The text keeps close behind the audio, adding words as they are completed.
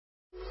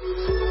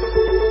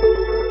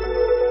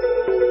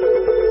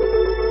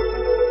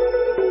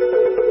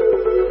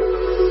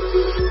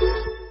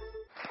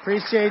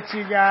Appreciate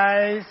you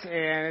guys,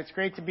 and it's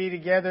great to be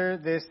together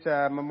this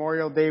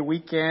Memorial Day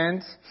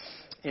weekend.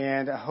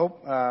 And I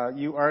hope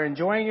you are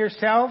enjoying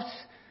yourselves.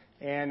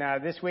 And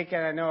this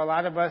weekend, I know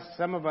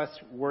some of us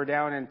were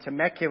down in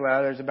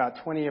Temecula. There's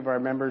about 20 of our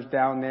members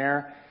down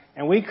there.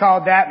 And we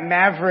called that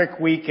Maverick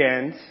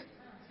Weekend.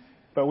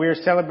 But we were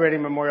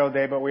celebrating Memorial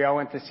Day, but we all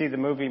went to see the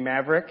movie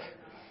Maverick.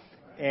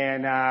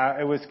 And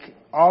it was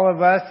all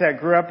of us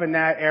that grew up in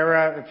that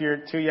era. If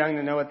you're too young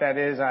to know what that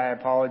is, I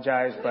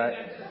apologize. But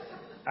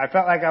I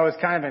felt like I was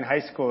kind of in high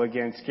school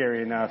again,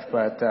 scary enough.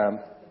 But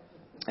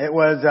it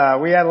was,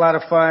 we had a lot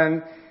of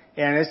fun.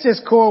 And it's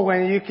just cool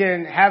when you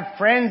can have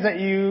friends that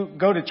you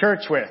go to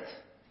church with,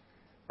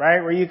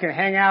 right? Where you can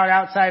hang out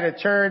outside of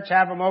church,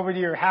 have them over to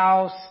your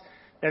house.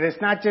 That it's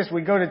not just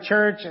we go to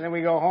church and then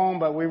we go home,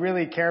 but we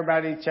really care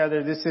about each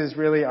other. This is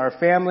really our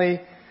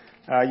family.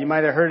 You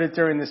might have heard it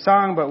during the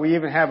song, but we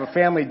even have a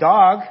family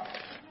dog.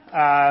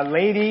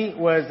 Lady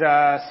was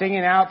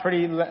singing out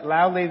pretty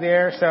loudly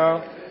there,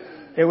 so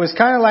it was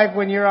kind of like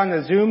when you're on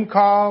the Zoom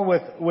call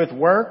with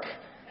work,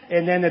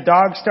 and then the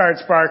dog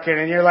starts barking,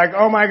 and you're like,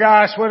 oh my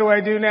gosh, what do I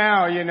do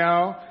now, you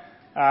know?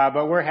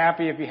 But we're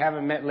happy. If you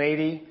haven't met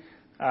Lady,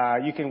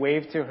 you can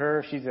wave to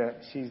her. She's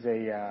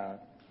a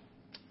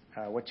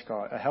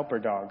a helper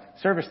dog,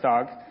 service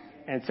dog.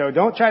 And so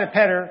don't try to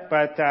pet her,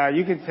 but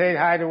you can say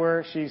hi to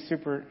her. She's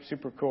super,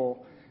 super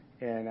cool.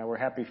 And we're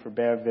happy for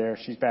Bev there.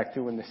 She's back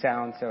doing the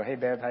sound. So, hey,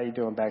 Bev, how you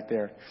doing back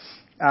there?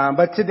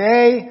 But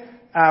today,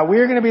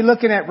 we're going to be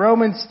looking at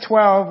Romans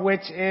 12,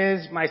 which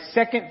is my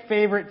second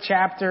favorite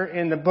chapter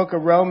in the book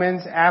of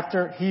Romans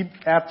after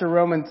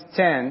Romans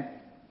 10.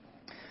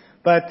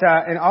 But,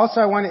 and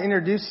also I want to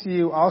introduce to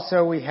you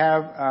also we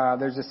have,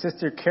 there's a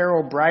sister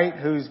Carol Bright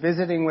who's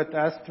visiting with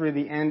us through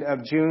the end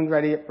of June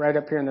right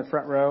up here in the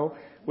front row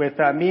with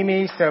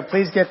Mimi, so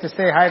please get to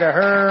say hi to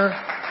her.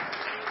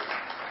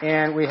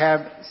 And we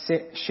have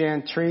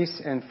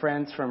Chantrice and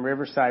friends from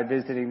Riverside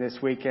visiting this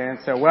weekend,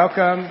 so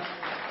welcome.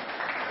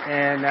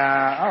 And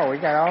we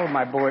got all of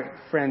my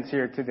friends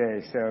here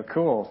today, so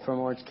cool, from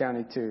Orange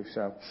County too.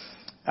 So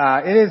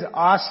it is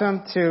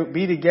awesome to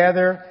be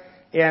together.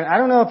 And I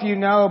don't know if you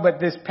know, but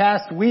this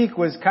past week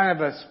was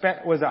kind of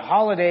was a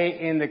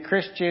holiday in the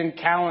Christian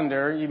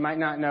calendar. You might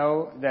not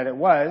know that it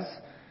was,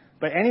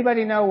 but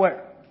anybody know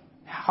what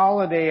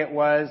holiday it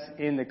was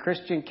in the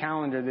Christian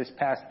calendar this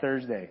past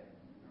Thursday?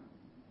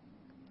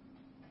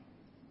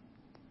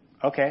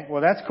 Okay,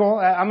 well that's cool.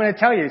 I'm going to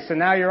tell you, so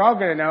now you're all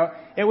going to know.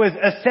 It was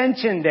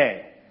Ascension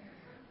Day.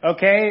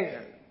 Okay,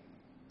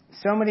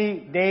 so many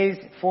days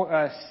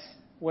for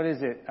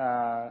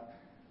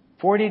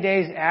 40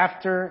 days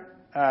after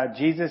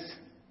Jesus,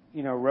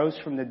 rose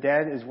from the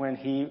dead is when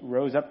he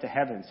rose up to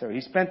heaven. So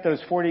he spent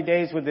those 40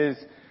 days with his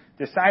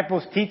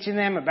disciples teaching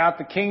them about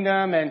the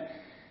kingdom, and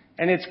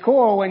it's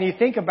cool when you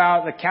think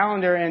about the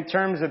calendar in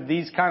terms of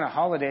these kind of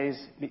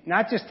holidays,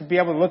 not just to be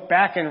able to look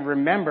back and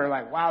remember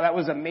like, wow, that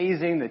was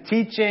amazing, the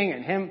teaching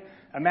and him,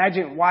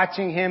 imagine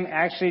watching him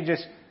actually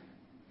just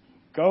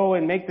go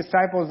and make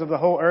disciples of the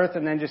whole earth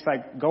and then just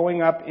like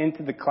going up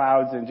into the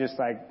clouds and just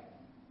like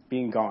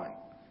being gone,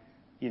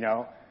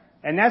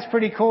 And that's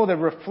pretty cool to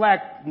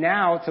reflect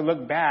now, to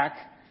look back,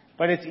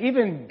 but it's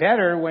even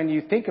better when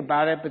you think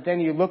about it, but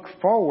then you look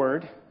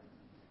forward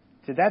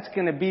to that's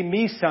going to be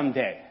me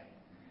someday.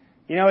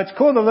 It's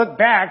cool to look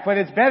back, but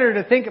it's better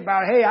to think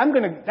about, hey,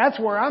 that's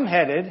where I'm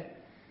headed.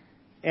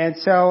 And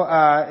so,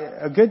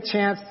 a good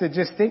chance to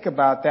just think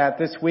about that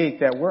this week,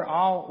 that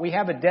we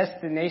have a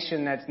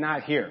destination that's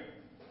not here.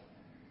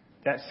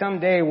 That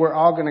someday we're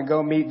all going to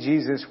go meet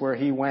Jesus where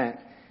he went.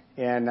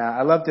 And,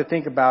 I love to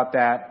think about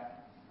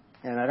that.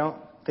 And I don't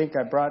think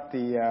I brought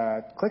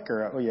the,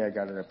 clicker. Oh yeah, I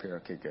got it up here.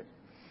 Okay, good.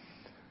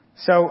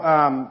 So,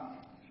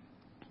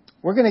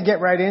 we're going to get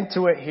right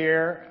into it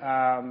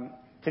here.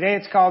 Today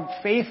it's called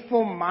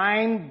Faithful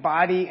Mind,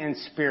 Body, and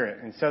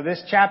Spirit. And so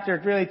this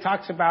chapter really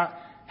talks about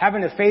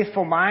having a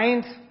faithful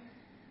mind,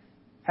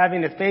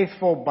 having a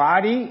faithful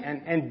body,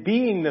 and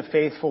being the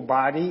faithful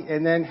body,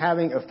 and then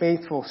having a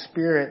faithful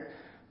spirit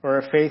or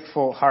a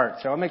faithful heart.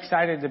 So I'm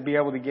excited to be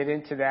able to get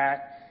into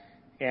that.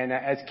 And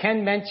as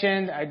Ken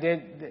mentioned,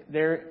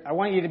 I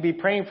want you to be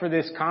praying for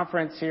this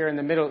conference here in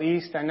the Middle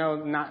East. I know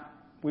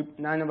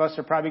none of us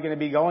are probably going to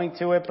be going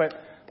to it, but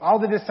all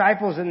the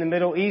disciples in the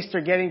Middle East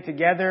are getting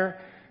together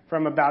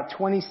from about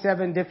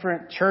 27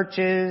 different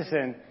churches,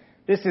 and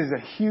this is a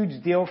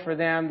huge deal for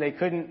them.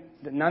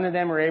 None of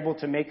them were able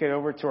to make it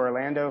over to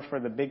Orlando for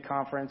the big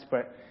conference,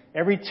 but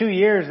every 2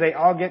 years they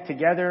all get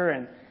together,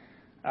 and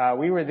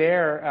we were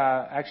there,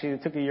 actually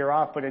it took a year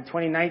off, but in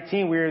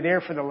 2019 we were there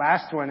for the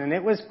last one, and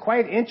it was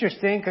quite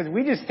interesting because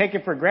we just take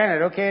it for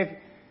granted. Okay, if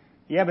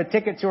you have a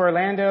ticket to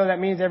Orlando, that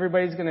means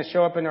everybody's going to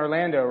show up in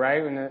Orlando,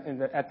 right,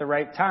 at the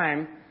right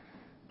time.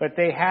 But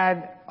they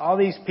had all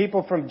these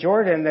people from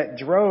Jordan that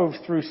drove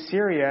through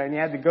Syria, and you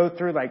had to go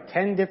through like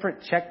 10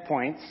 different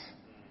checkpoints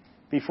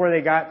before they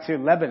got to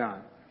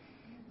Lebanon.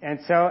 And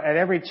so at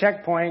every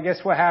checkpoint, guess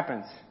what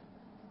happens?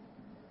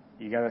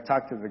 You got to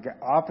talk to the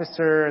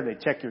officer, they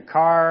check your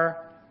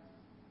car.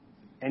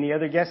 Any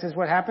other guesses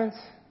what happens?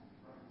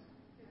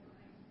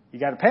 you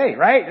got to pay,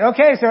 right?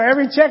 Okay, so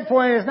every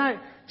checkpoint is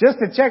not just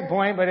a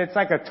checkpoint, but it's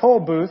like a toll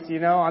booth,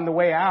 on the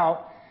way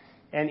out.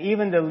 And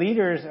even the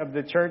leaders of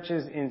the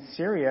churches in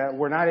Syria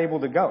were not able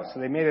to go. So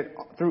they made it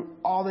through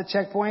all the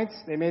checkpoints.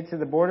 They made it to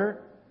the border.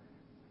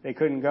 They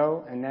couldn't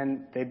go. And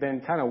then they've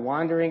been kind of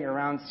wandering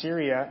around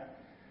Syria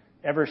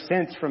ever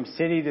since, from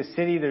city to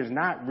city. There's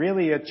not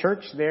really a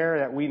church there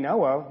that we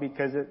know of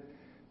because of,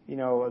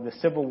 the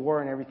civil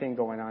war and everything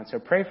going on. So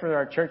pray for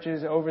our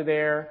churches over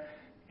there.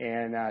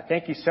 And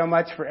thank you so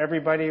much for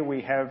everybody.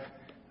 We have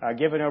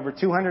given over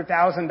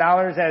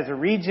 $200,000 as a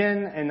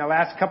region in the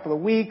last couple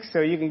of weeks.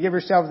 So you can give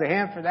yourselves a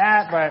hand for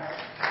that. But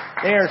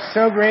they are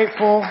so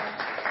grateful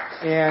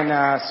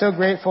and so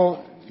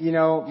grateful.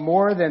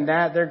 More than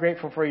that, they're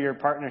grateful for your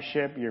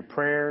partnership, your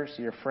prayers,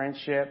 your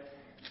friendship.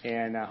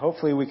 And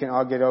hopefully we can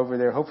all get over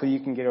there. Hopefully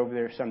you can get over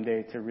there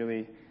someday to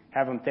really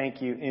have them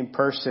thank you in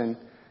person.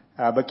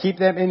 But keep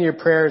them in your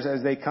prayers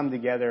as they come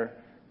together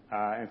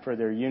and for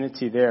their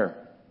unity there.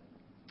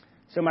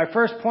 So my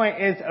first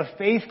point is a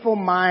faithful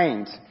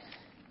mind.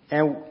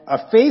 And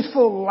a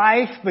faithful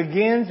life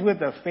begins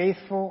with a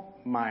faithful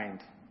mind.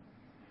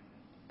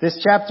 This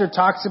chapter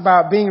talks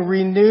about being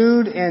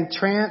renewed and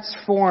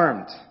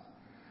transformed.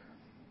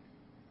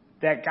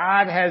 That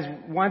God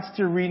wants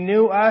to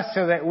renew us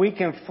so that we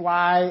can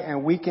fly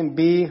and we can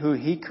be who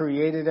He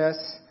created us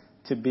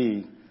to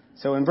be.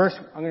 So I'm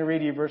going to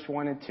read you verse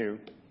 1 and 2.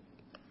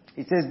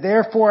 He says,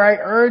 "Therefore I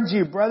urge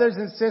you, brothers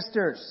and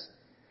sisters,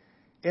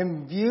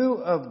 in view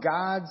of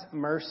God's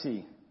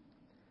mercy,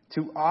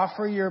 to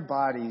offer your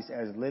bodies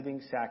as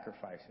living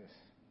sacrifices,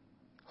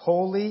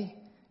 holy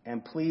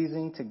and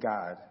pleasing to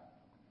God.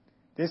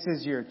 This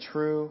is your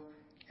true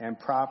and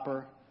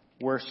proper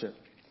worship."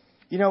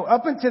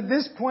 Up until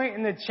this point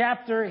in the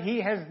chapter,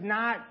 he has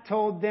not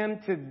told them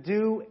to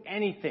do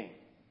anything.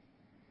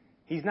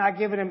 He's not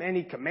given them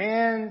any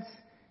commands.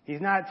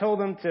 He's not told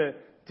them to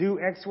do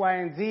X, Y,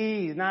 and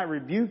Z. He's not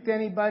rebuked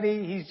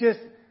anybody. He's just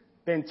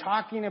been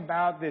talking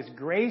about this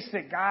grace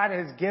that God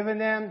has given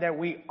them, that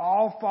we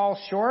all fall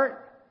short,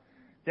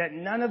 that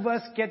none of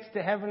us gets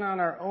to heaven on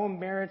our own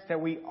merits,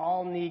 that we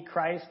all need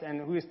Christ.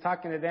 And he was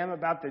talking to them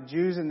about the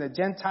Jews and the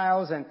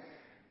Gentiles, and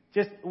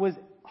just was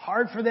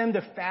hard for them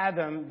to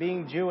fathom,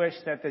 being Jewish,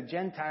 that the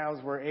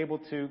Gentiles were able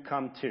to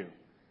come to.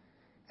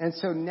 And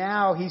so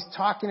now he's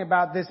talking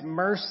about this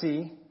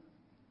mercy,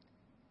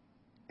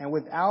 and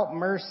without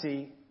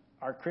mercy,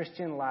 our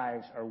Christian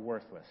lives are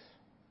worthless.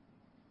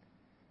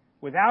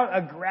 Without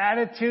a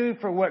gratitude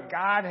for what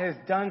God has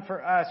done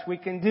for us, we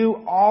can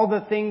do all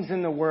the things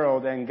in the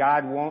world and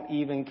God won't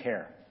even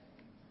care.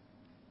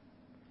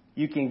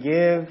 You can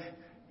give,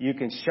 you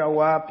can show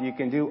up, you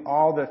can do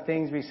all the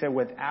things we said.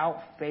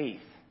 Without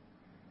faith,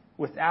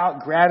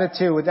 without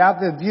gratitude, without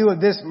the view of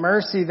this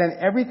mercy, then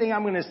everything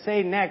I'm going to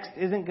say next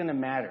isn't going to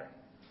matter.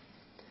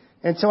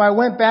 And so I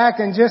went back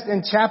and just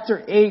in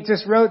chapter 8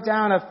 just wrote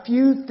down a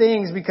few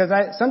things, because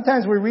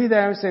sometimes we read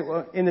that and we say,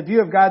 well, in the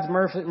view of God's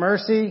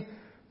mercy,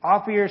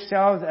 offer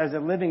yourselves as a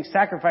living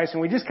sacrifice, and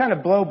we just kind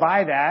of blow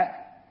by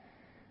that.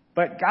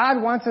 But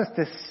God wants us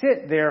to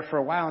sit there for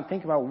a while and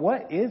think about,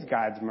 what is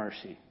God's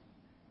mercy?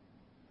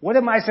 What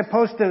am I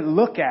supposed to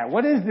look at?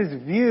 What is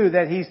this view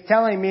that He's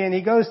telling me? And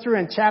He goes through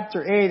in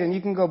chapter 8, and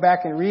you can go back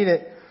and read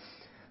it.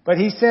 But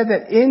He said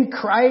that in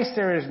Christ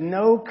there is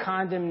no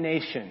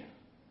condemnation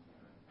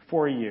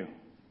for you.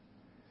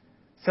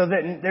 So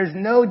that there's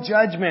no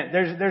judgment.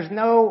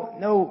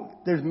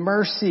 There's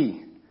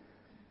mercy.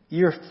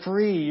 You're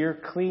free. You're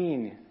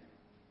clean.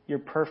 You're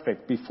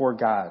perfect before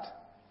God.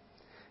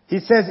 He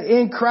says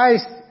in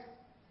Christ,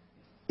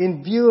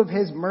 in view of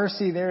His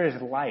mercy, there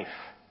is life.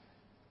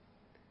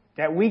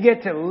 That we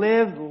get to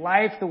live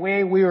life the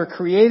way we were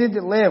created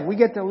to live. We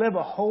get to live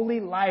a holy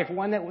life,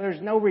 one that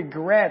there's no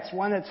regrets,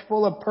 one that's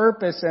full of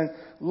purpose and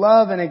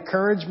love and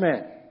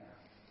encouragement.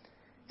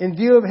 In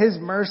view of His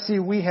mercy,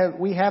 we have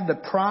the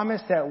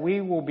promise that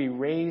we will be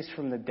raised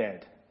from the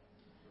dead.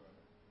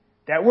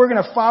 That we're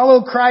going to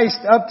follow Christ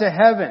up to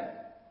heaven.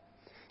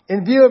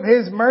 In view of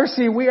His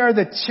mercy, we are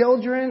the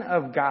children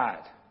of God.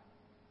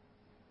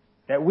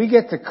 That we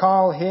get to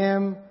call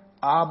Him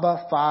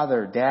Abba,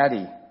 Father,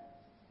 Daddy.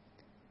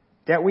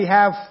 That we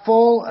have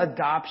full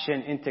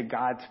adoption into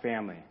God's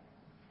family.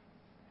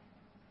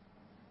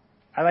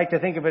 I like to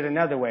think of it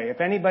another way.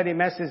 If anybody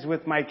messes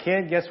with my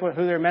kid, guess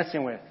who they're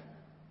messing with?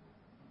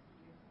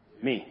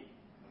 Me.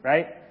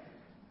 Right?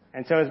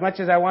 And so as much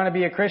as I want to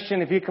be a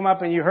Christian, if you come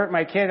up and you hurt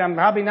my kid, I'm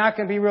probably not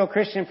going to be a real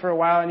Christian for a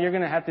while, and you're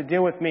going to have to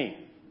deal with me.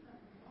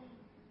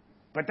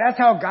 But that's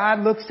how God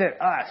looks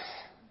at us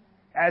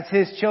as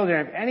His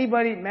children. If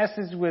anybody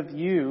messes with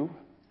you,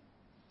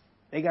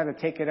 they got to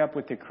take it up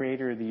with the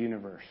Creator of the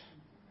universe.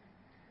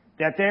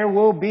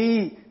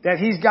 That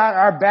He's got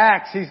our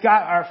backs, He's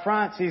got our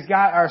fronts, He's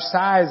got our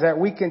sides, that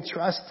we can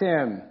trust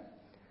Him,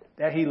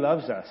 that He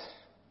loves us.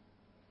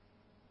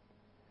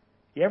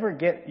 You ever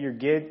get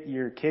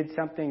your kid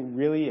something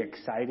really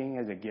exciting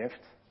as a gift?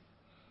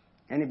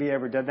 Anybody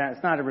ever done that?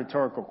 It's not a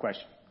rhetorical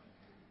question.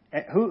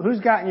 Who's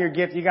gotten your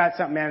gift? You got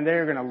something, man,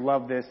 they're going to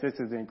love this. This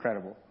is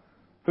incredible.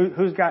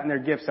 Who's gotten their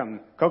gift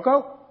something?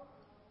 Coco?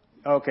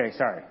 Okay,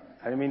 sorry.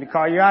 I didn't mean to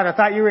call you out. I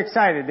thought you were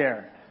excited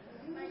there.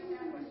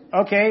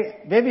 Okay,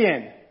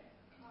 Vivian.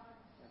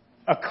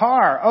 A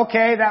car.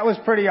 Okay, that was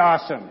pretty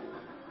awesome.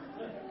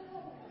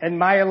 And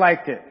Maya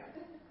liked it.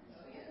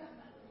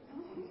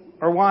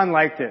 Or Juan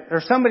liked it.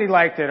 Or somebody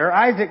liked it. Or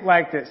Isaac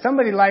liked it.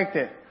 Somebody liked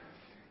it.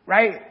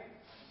 Right?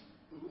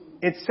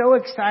 It's so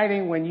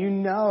exciting when you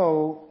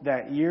know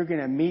that you're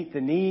going to meet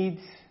the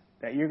needs,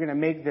 that you're going to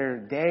make their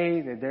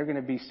day, that they're going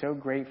to be so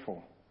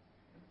grateful.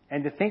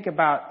 And to think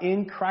about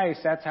in Christ,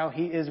 that's how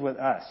He is with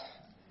us.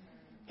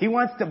 He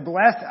wants to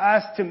bless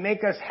us, to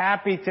make us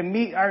happy, to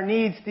meet our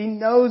needs. He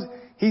knows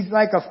He's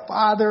like a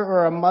father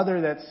or a mother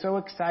that's so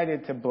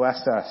excited to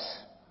bless us.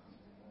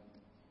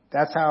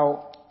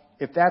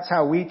 If that's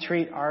how we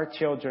treat our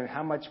children,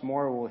 how much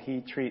more will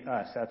He treat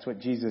us? That's what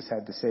Jesus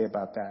had to say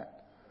about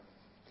that.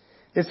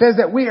 It says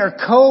that we are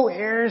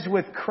co-heirs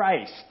with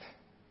Christ.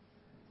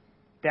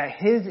 That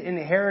His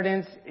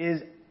inheritance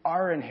is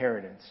our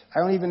inheritance. I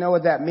don't even know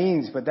what that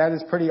means, but that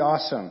is pretty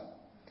awesome.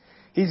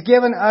 He's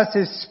given us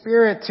His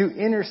Spirit to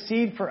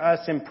intercede for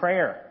us in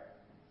prayer.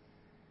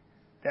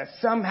 That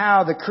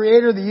somehow the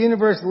Creator of the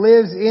universe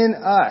lives in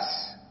us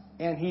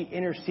and He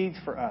intercedes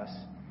for us.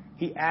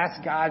 He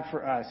asks God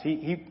for us.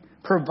 He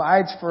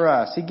provides for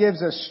us. He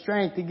gives us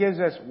strength. He gives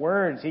us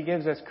words. He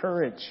gives us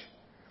courage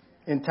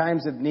in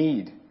times of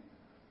need.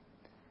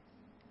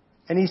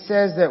 And He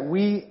says that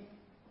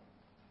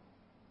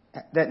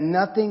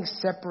nothing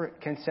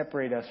can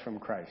separate us from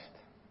Christ.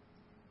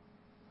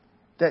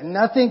 That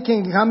nothing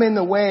can come in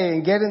the way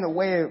and get in the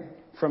way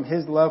from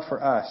His love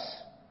for us.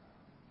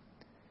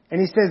 And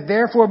He says,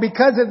 therefore,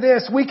 because of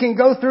this, we can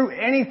go through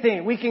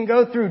anything. We can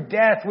go through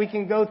death. We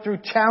can go through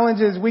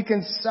challenges. We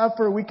can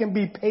suffer. We can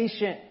be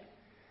patient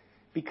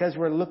because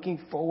we're looking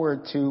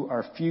forward to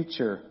our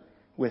future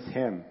with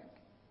Him.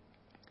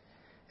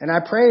 And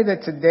I pray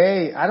that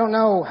today, I don't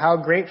know how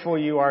grateful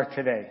you are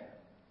today.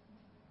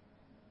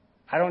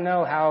 I don't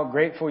know how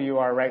grateful you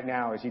are right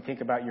now as you think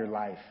about your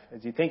life,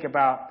 as you think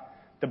about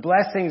the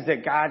blessings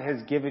that God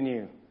has given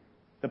you,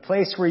 the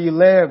place where you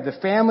live, the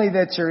family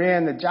that you're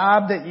in, the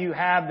job that you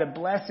have, the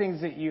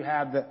blessings that you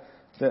have,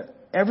 the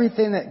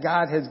everything that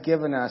God has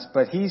given us.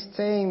 But He's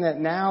saying that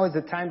now is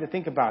the time to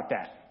think about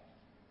that.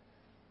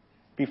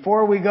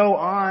 Before we go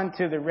on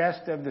to the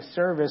rest of the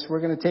service,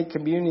 we're going to take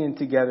communion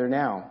together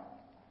now,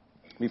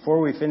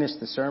 before we finish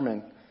the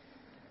sermon,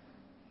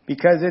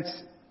 because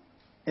it's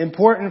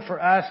important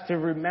for us to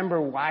remember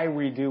why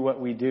we do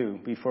what we do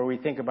before we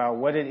think about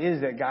what it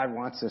is that God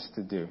wants us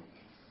to do.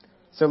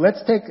 So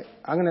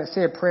I'm going to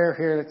say a prayer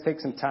here. Let's take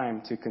some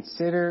time to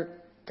consider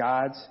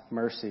God's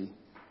mercy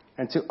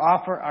and to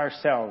offer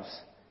ourselves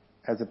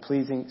as a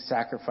pleasing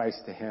sacrifice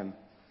to Him.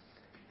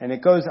 And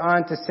it goes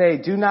on to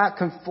say, do not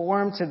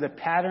conform to the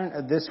pattern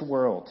of this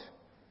world,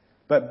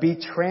 but be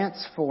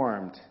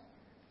transformed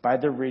by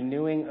the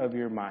renewing of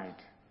your mind.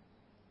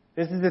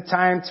 This is the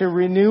time to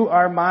renew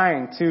our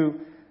mind, to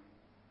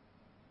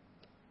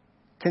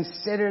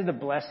consider the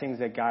blessings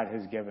that God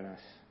has given us,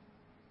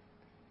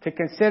 to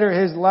consider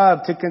His love,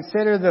 to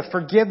consider the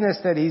forgiveness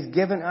that He's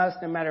given us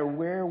no matter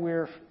where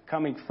we're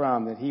coming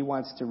from, that He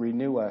wants to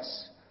renew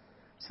us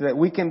so that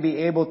we can be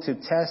able to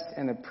test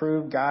and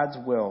approve God's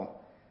will,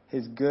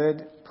 His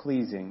good,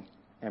 pleasing,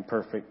 and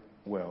perfect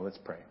will. Let's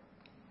pray.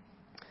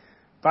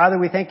 Father,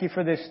 we thank You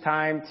for this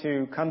time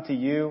to come to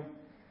You.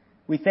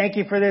 We thank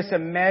You for this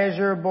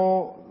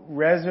immeasurable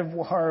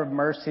reservoir of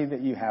mercy that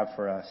You have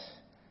for us.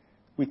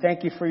 We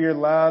thank You for Your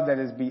love that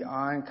is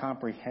beyond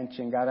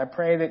comprehension. God, I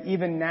pray that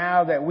even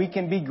now that we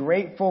can be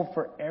grateful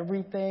for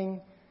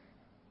everything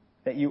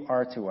that You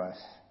are to us.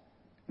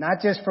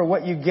 Not just for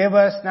what You give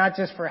us, not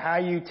just for how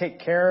You take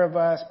care of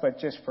us, but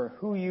just for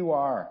who You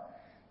are.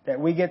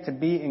 That we get to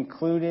be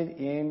included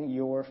in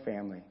Your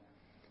family.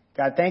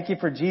 God, thank You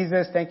for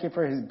Jesus. Thank You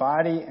for His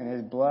body and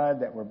His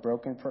blood that were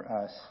broken for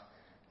us.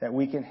 That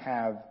we can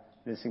have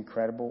this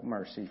incredible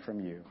mercy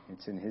from You.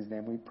 It's in His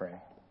name we pray.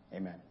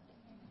 Amen.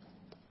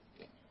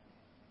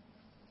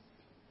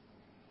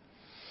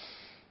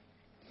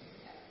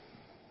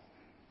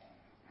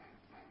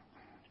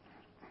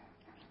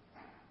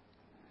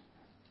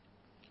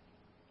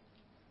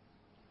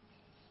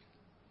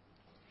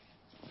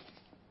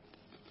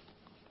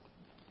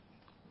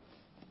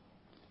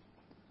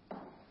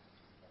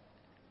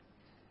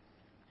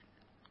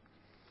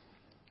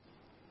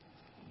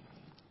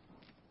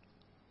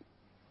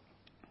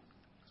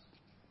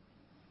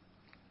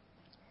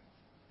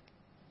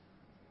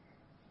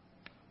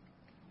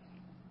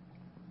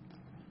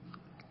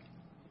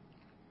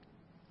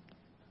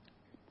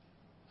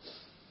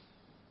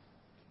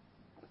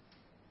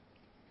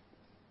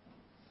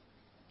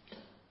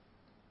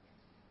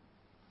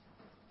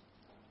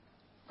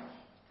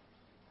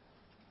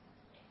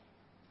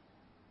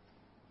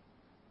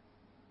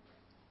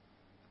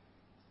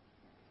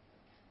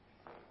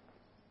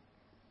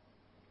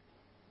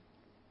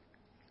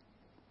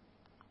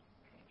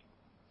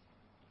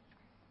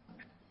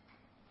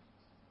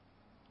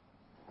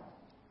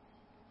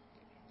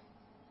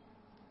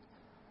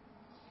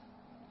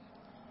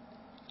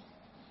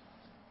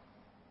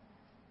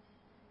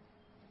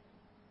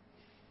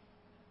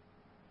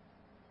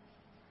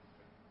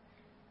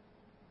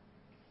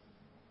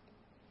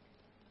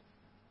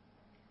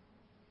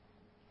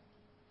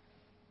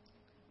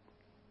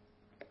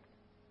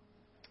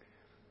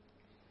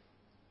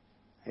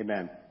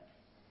 Amen.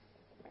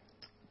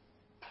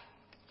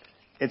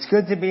 It's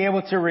good to be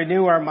able to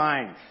renew our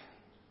minds.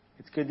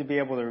 It's good to be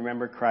able to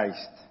remember Christ.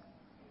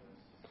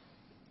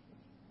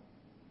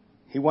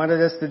 He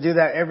wanted us to do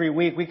that every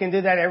week. We can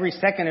do that every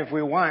second if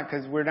we want,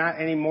 because we're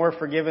not any more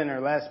forgiven or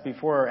less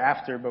before or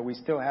after, but we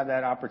still have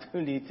that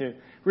opportunity to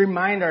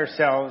remind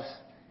ourselves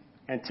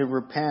and to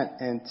repent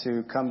and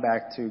to come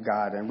back to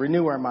God and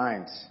renew our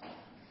minds.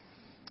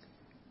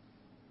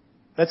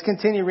 Let's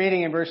continue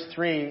reading in verse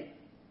 3.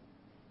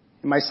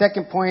 My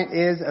second point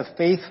is a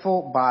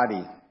faithful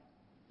body.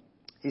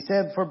 He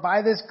said, "For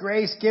by this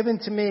grace given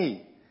to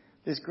me,"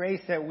 this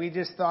grace that we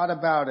just thought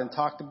about and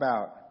talked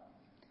about,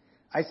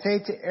 "I say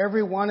to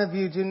every one of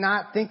you, do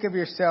not think of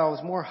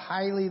yourselves more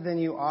highly than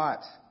you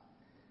ought,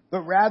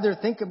 but rather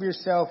think of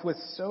yourself with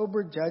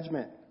sober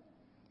judgment,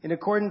 in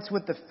accordance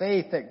with the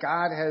faith that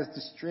God has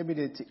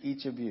distributed to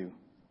each of you.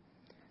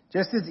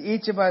 Just as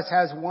each of us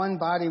has one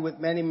body with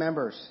many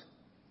members,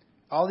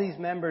 all these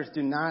members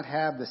do not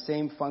have the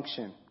same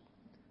function.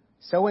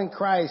 So in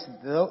Christ,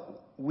 though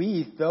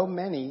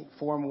many,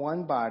 form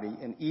one body,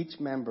 and each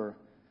member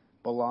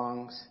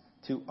belongs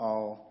to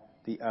all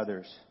the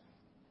others."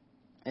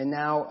 And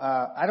now,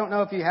 I don't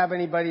know if you have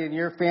anybody in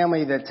your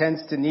family that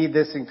tends to need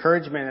this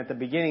encouragement at the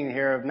beginning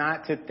here of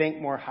not to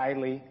think more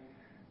highly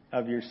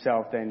of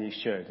yourself than you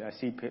should. I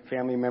see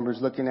family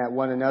members looking at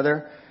one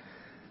another.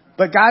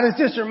 But God is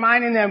just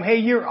reminding them, hey,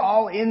 you're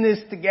all in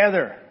this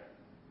together.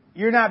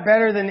 You're not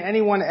better than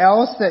anyone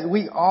else, that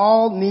we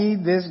all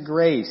need this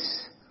grace.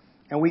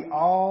 And we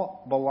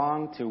all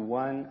belong to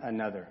one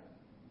another.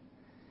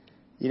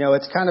 You know,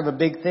 it's kind of a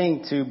big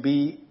thing to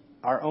be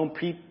our own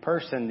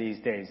person these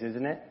days,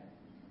 isn't it?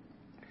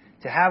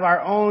 To have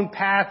our own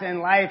path in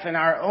life and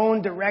our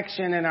own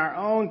direction and our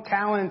own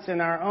talents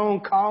and our own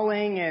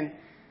calling. And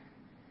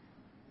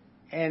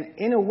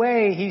in a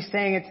way, he's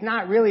saying it's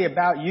not really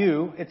about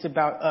you, it's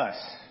about us.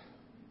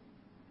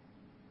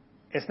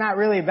 It's not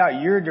really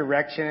about your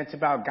direction, it's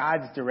about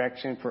God's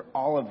direction for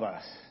all of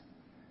us.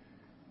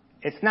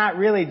 It's not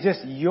really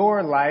just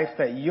your life,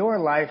 that your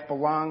life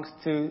belongs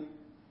to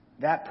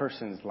that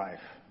person's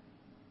life.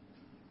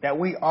 That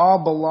we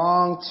all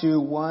belong to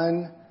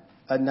one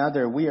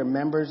another. We are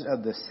members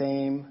of the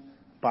same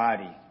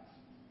body.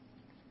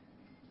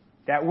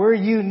 That we're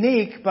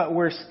unique, but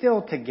we're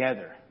still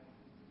together.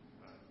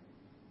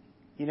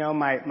 You know,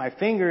 my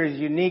finger is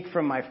unique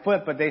from my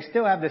foot, but they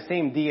still have the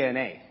same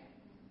DNA.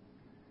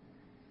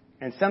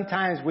 And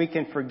sometimes we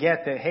can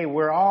forget that, hey,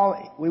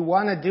 we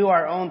want to do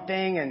our own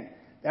thing, and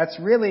that's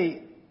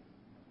really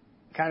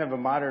kind of a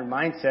modern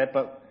mindset,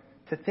 but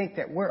to think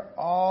that we're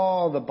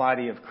all the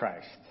body of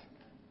Christ.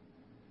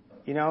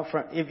 You know,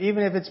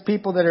 even if it's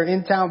people that are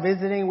in town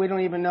visiting, we don't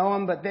even know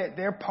them, but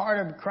they're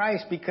part of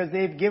Christ because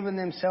they've given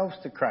themselves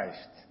to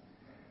Christ.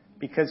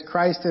 Because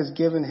Christ has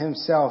given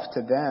himself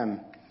to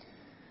them.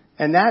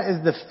 And that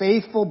is the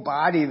faithful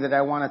body that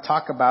I want to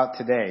talk about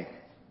today.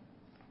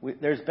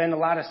 There's been a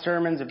lot of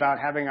sermons about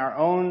having our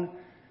own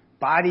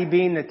body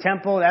being the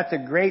temple. That's a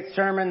great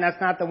sermon. That's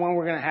not the one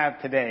we're going to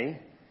have today.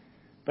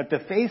 But the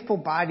faithful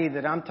body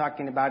that I'm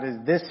talking about is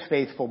this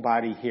faithful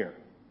body here.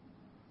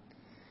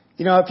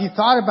 You know, if you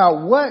thought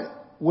about what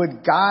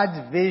would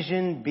God's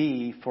vision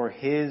be for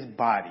his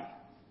body?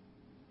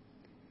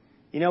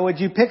 You know, would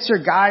you picture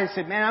God and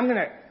say, man,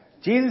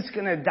 Jesus is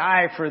going to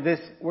die for this.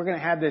 We're going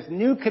to have this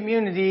new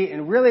community,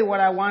 and really what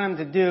I want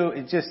him to do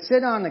is just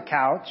sit on the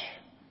couch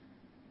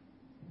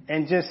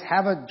and just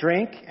have a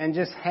drink and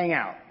just hang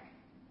out.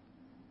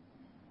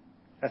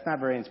 That's not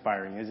very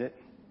inspiring, is it?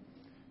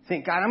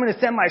 Think, God, I'm going to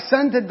send my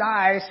son to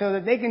die so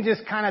that they can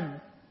just kind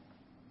of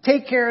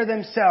take care of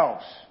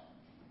themselves.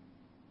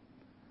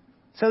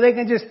 So they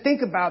can just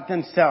think about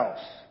themselves.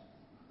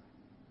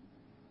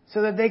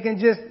 So that they can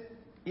just,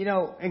 you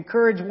know,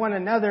 encourage one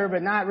another,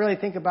 but not really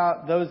think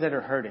about those that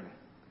are hurting.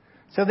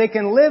 So they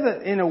can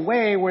live in a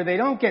way where they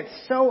don't get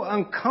so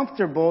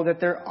uncomfortable that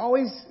they're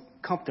always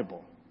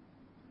comfortable.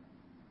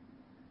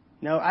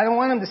 No, I don't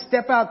want them to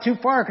step out too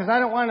far because I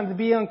don't want them to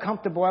be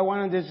uncomfortable. I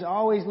want them to just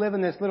always live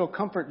in this little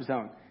comfort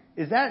zone.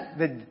 Is that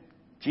the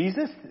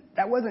Jesus?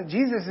 That wasn't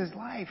Jesus'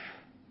 life.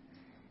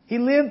 He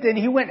lived and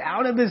he went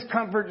out of his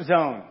comfort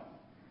zone.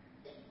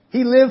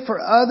 He lived for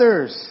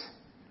others.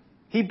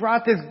 He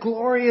brought this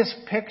glorious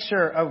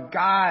picture of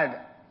God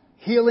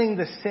healing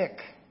the sick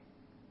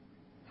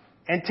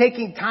and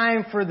taking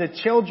time for the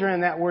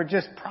children that were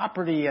just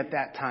property at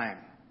that time,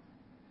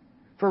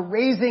 for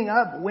raising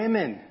up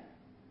women,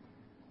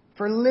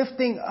 for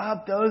lifting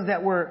up those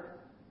that were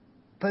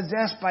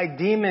possessed by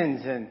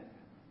demons, and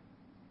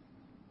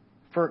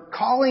for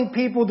calling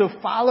people to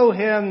follow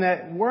him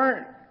that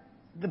weren't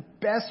the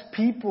best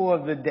people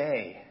of the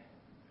day.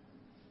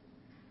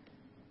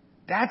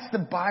 That's the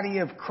body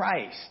of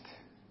Christ.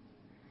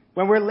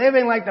 When we're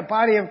living like the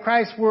body of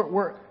Christ,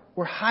 we're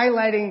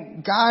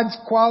highlighting God's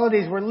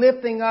qualities. We're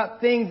lifting up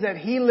things that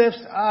he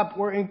lifts up.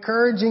 We're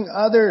encouraging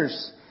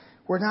others.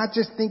 We're not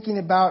just thinking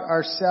about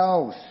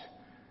ourselves.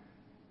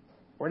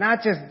 We're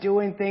not just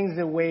doing things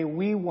the way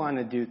we want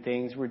to do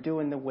things. We're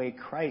doing the way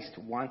Christ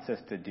wants us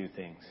to do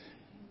things.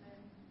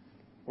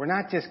 We're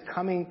not just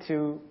coming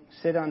to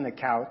sit on the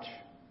couch,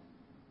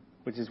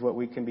 which is what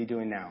we can be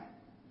doing now,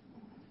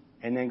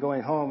 and then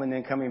going home and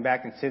then coming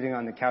back and sitting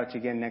on the couch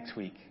again next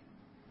week.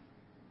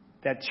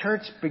 That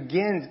church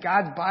begins,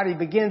 God's body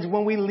begins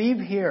when we leave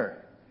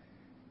here.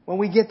 When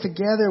we get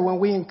together, when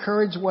we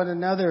encourage one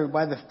another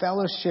by the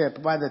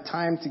fellowship, by the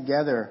time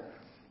together.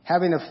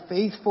 Having a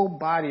faithful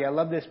body. I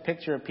love this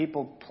picture of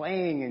people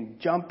playing and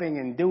jumping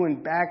and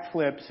doing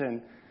backflips.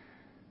 And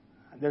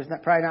there's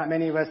probably not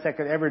many of us that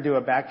could ever do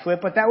a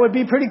backflip, but that would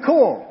be pretty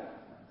cool.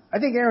 I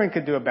think Aaron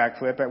could do a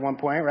backflip at one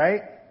point,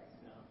 right?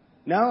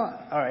 No?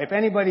 All right. If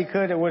anybody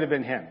could, it would have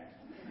been him.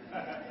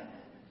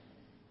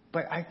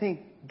 But I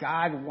think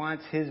God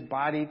wants his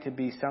body to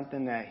be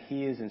something that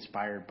he is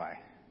inspired by.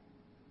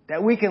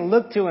 That we can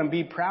look to and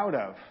be proud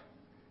of.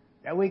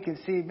 That we can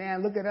see,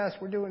 man, look at us.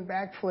 We're doing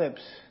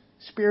backflips.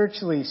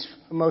 Spiritually,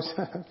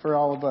 for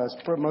all of us,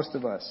 for most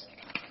of us.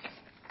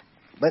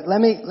 But let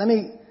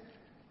me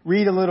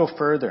read a little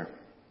further.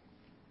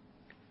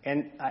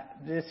 And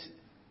this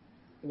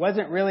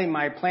wasn't really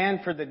my plan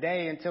for the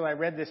day until I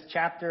read this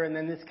chapter, and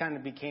then this kind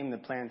of became the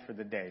plan for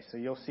the day. So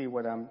you'll see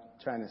what I'm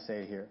trying to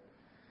say here.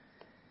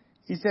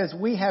 He says,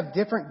 we have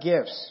different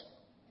gifts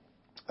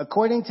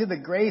according to the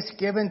grace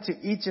given to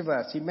each of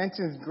us. He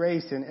mentions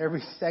grace in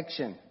every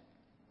section,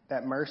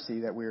 that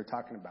mercy that we were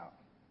talking about.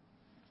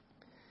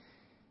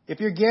 If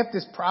your gift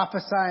is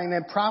prophesying,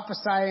 then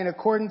prophesy in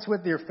accordance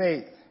with your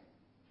faith.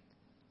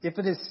 If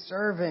it is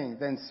serving,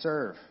 then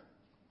serve.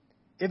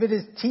 If it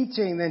is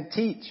teaching, then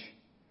teach.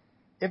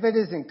 If it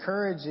is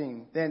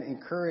encouraging, then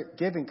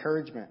give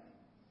encouragement.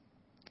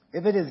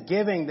 If it is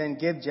giving, then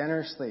give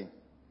generously.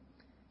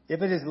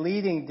 If it is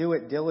leading, do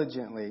it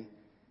diligently.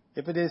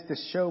 If it is to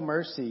show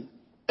mercy,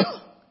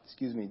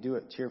 do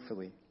it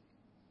cheerfully.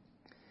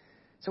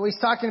 So he's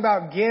talking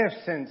about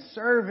gifts and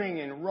serving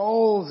and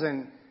roles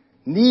and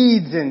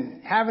needs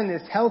and having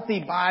this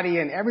healthy body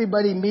and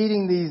everybody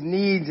meeting these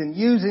needs and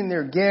using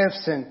their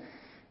gifts. And,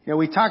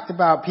 we talked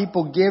about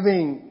people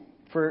giving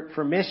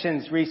for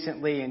missions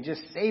recently and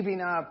just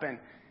saving up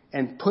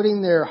and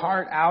putting their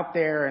heart out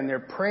there and their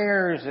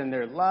prayers and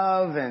their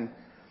love and,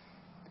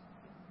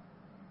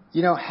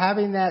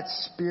 having that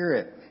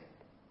spirit.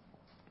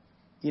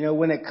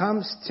 When it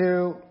comes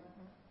to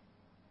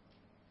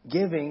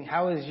giving,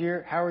 how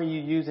are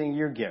you using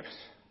your gifts?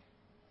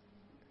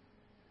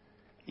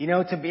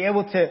 To be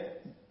able to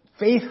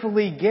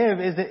faithfully give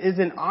is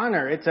an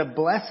honor. It's a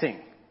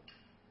blessing.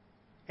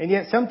 And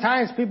yet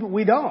sometimes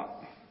we don't.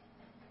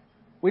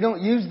 We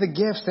don't use the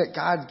gifts that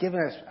God's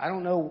given us. I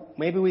don't know,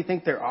 maybe we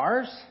think they're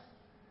ours.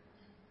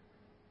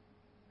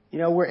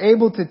 We're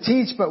able to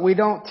teach, but we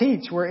don't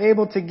teach. We're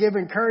able to give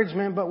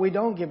encouragement, but we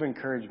don't give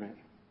encouragement.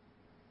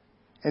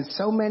 And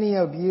so many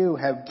of you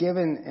have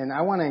given, and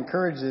I want to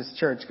encourage this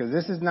church because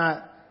this is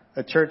not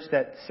a church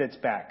that sits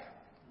back.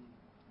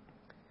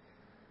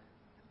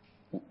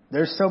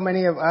 There's so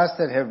many of us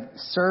that have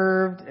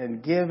served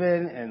and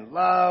given and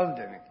loved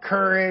and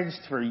encouraged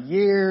for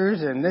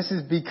years, and this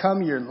has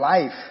become your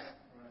life.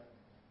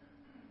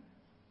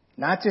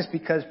 Not just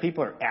because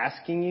people are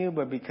asking you,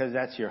 but because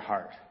that's your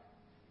heart.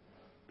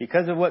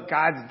 Because of what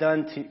God's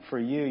done for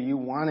you, you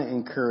want to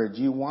encourage,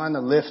 you want to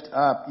lift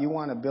up, you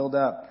want to build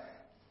up.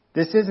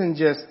 This isn't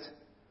just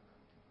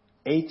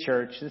a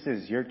church, this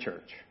is your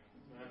church.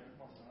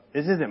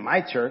 This isn't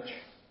my church.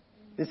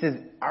 This is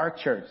our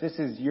church. This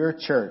is your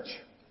church.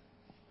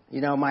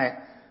 My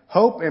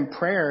hope and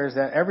prayer is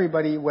that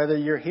everybody, whether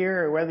you're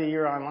here or whether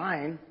you're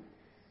online,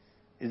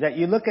 is that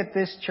you look at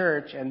this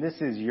church and this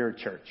is your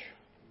church.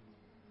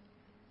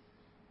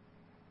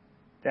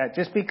 That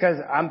just because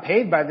I'm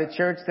paid by the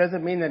church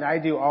doesn't mean that I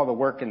do all the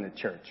work in the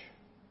church.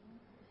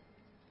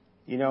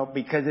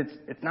 Because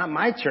it's not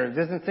my church. It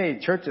doesn't say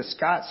Church of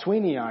Scott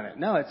Sweeney on it.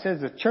 No, it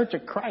says the Church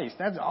of Christ.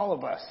 That's all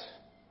of us.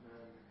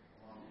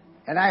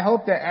 And I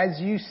hope that as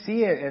you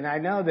see it, and I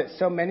know that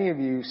so many of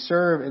you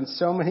serve in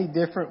so many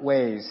different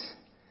ways,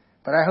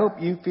 but I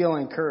hope you feel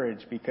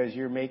encouraged because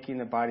you're making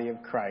the body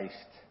of Christ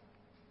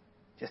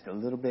just a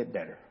little bit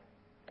better.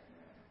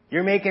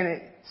 You're making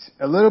it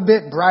a little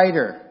bit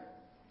brighter.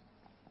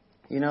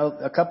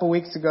 A couple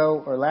weeks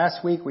ago or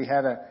last week we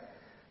had an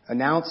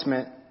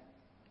announcement.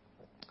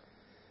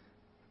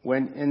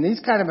 When in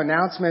these kind of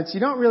announcements, you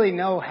don't really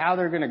know how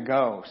they're going to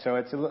go. So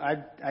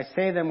I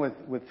say them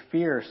with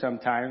fear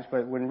sometimes.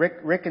 But when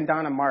Rick and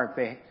Donna Mark,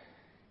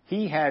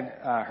 he had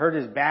hurt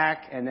his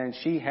back, and then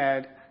she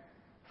had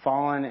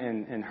fallen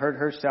and hurt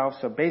herself.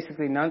 So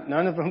basically,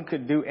 none of them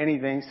could do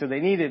anything. So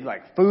they needed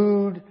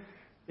food.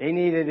 They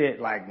needed it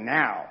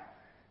now.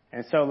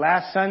 And so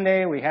last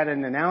Sunday we had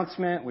an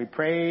announcement. We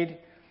prayed,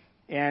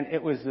 and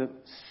it was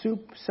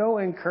so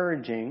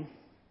encouraging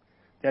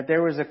that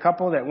there was a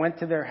couple that went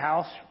to their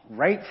house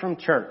right from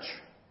church.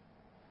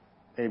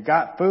 They've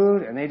got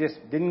food and they just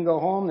didn't go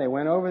home. They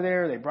went over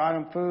there. They brought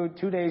them food.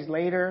 2 days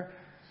later,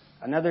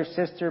 another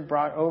sister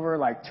brought over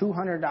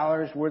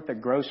 $200 worth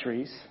of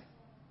groceries.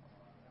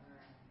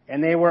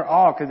 And they were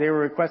because they were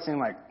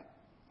requesting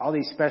all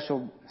these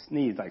special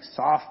needs,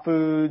 soft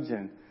foods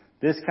and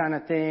this kind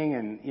of thing,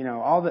 and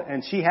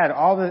and she had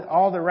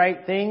all the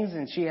right things,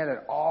 and she had it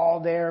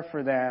all there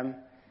for them.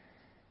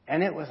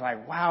 And it was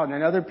like, wow. And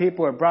then other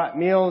people had brought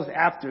meals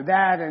after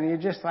that, and you're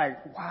just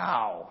like,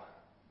 wow,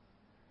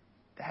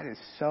 that is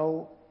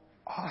so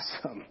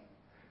awesome.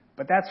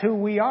 But that's who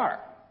we are.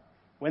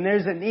 When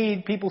there's a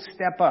need, people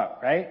step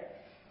up, right?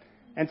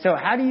 And so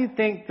how do you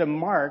think the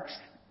Marks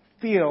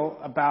feel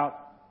about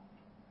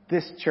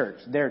this church,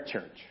 their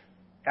church,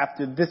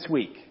 after this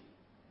week?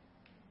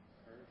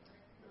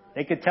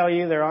 They could tell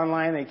you they're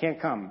online, they can't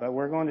come, but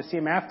we're going to see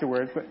them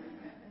afterwards. But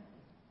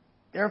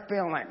they're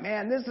feeling like,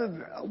 man,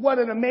 what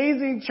an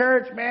amazing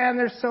church, man.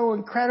 They're so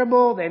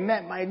incredible. They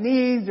met my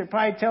needs. They're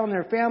probably telling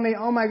their family,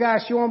 oh my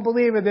gosh, you won't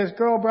believe it. This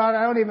girl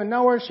I don't even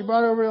know her. She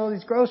brought over all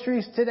these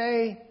groceries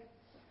today.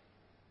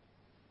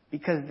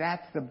 Because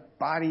that's the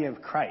body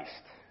of Christ.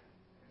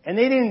 And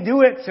they didn't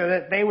do it so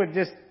that they would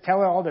just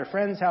tell all their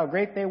friends how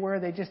great they were.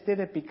 They just did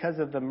it because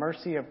of the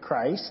mercy of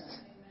Christ.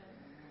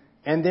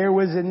 And there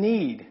was a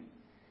need.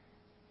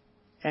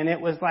 And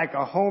it was like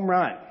a home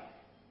run.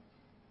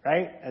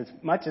 Right? As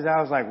much as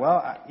I was like,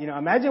 well,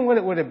 imagine what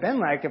it would have been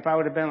like if I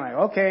would have been like,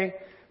 okay,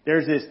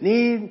 there's this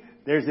need,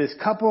 there's this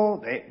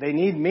couple, they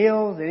need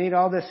meals, they need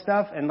all this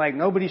stuff, and like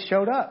nobody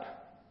showed up.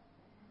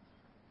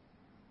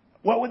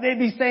 What would they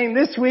be saying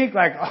this week?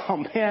 Like,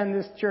 oh man,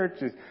 this church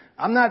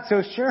I'm not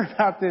so sure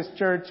about this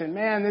church, and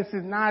man, this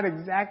is not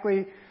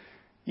exactly,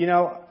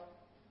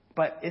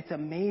 but it's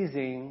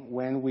amazing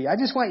when I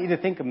just want you to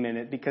think a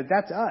minute, because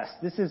that's us.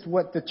 This is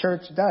what the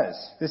church does.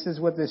 This is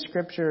what the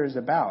scripture is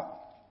about.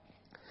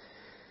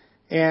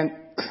 And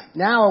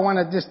now I want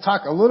to just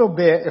talk a little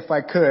bit, if I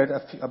could.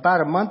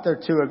 About a month or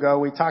two ago,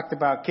 we talked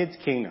about Kids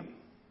Kingdom.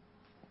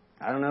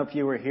 I don't know if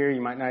you were here.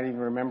 You might not even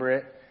remember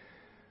it.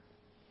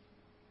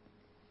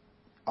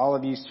 All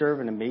of you serve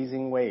in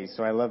amazing ways,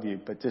 so I love you.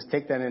 But just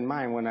take that in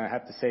mind when I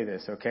have to say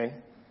this, okay?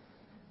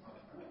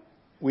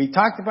 We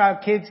talked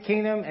about Kids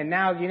Kingdom, and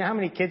now, you know how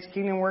many Kids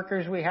Kingdom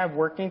workers we have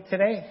working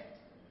today?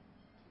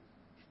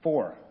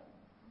 4.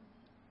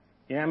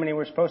 You know how many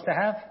we're supposed to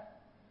have?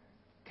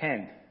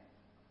 10.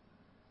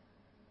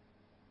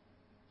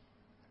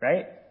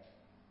 Right?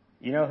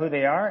 You know who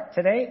they are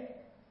today?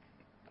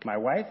 My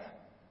wife,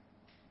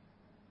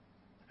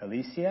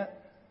 Alicia,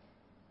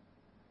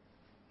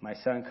 my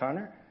son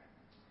Connor,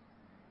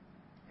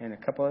 and a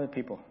couple other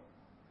people,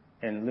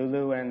 and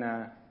Lulu and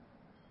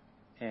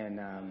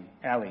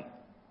Allie.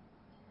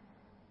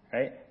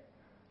 Right?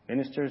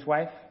 Minister's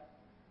wife,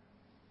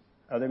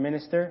 other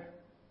minister,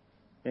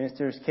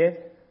 minister's kid.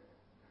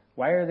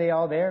 Why are they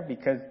all there?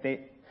 Because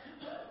they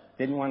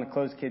didn't want to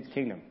close Kids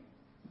Kingdom.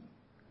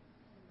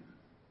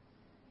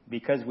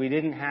 Because we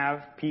didn't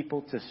have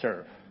people to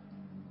serve.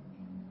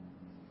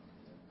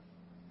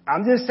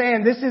 I'm just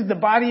saying, this is the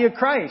body of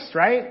Christ,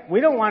 right?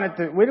 We didn't want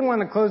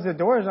to close the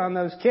doors on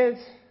those kids.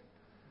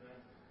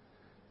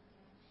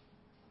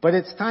 But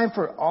it's time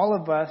for all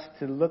of us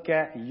to look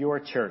at your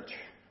church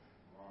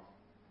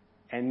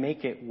and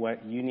make it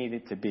what you need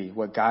it to be,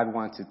 what God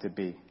wants it to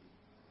be.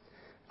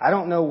 I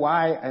don't know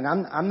why, and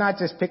I'm not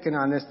just picking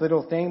on this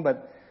little thing,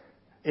 but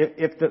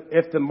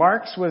if the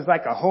Marks was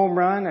like a home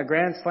run, a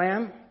grand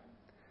slam,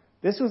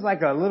 this was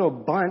like a little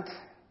bunt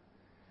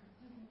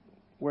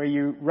where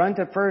you run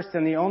to first,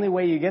 and the only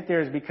way you get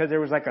there is because there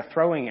was like a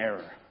throwing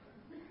error.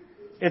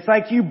 It's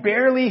like you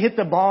barely hit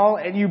the ball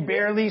and you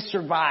barely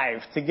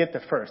survived to get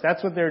to first.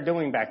 That's what they're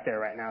doing back there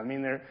right now. I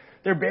mean,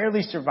 they're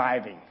barely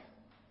surviving.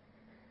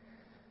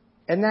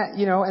 And that,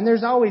 and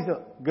there's always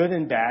good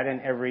and bad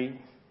in every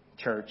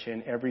church,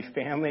 in every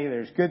family.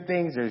 There's good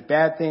things, there's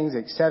bad things,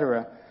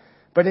 etc.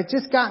 But it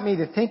just got me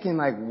to thinking,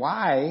 like,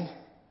 why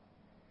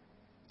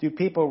do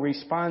people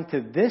respond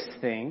to this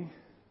thing,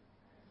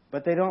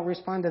 but they don't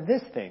respond to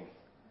this thing?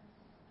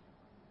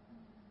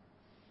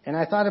 And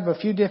I thought of a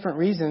few different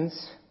reasons,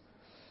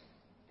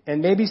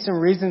 and maybe some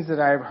reasons that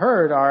I've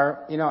heard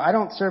are, I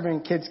don't serve in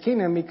Kids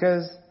Kingdom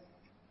because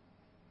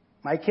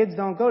my kids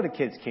don't go to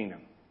Kids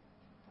Kingdom.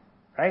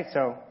 Right?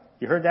 So,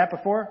 you heard that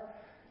before?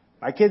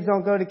 My kids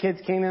don't go to Kids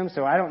Kingdom,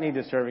 so I don't need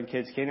to serve in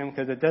Kids Kingdom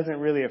because it doesn't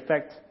really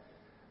affect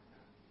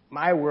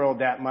my world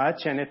that much.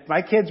 And if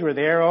my kids were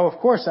there, of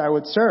course I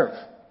would serve.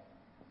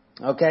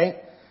 Okay?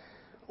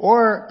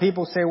 Or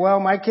people say,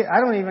 well, I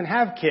don't even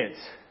have kids.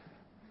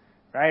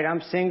 Right?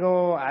 I'm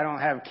single, I don't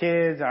have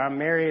kids, I'm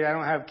married, I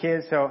don't have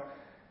kids, so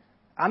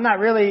I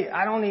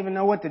don't even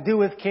know what to do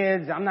with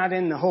kids. I'm not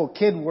in the whole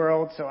kid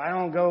world, so I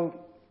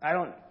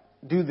don't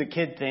do the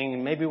kid thing.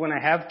 And maybe when I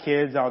have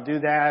kids, I'll do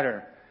that,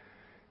 or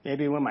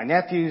maybe when my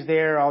nephew's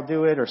there, I'll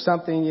do it, or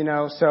something,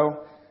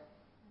 So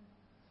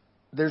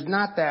there's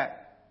not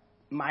that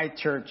my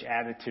church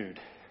attitude.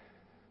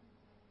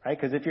 Right?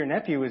 Because if your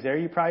nephew was there,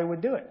 you probably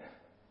would do it.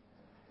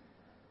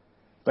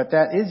 But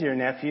that is your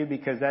nephew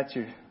because that's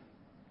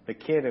the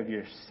kid of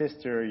your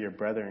sister or your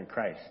brother in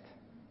Christ.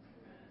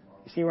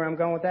 You see where I'm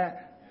going with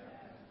that?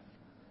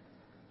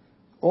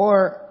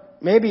 Or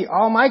maybe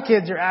all my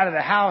kids are out of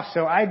the house,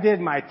 so I did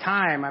my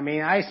time. I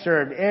mean, I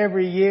served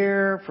every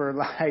year for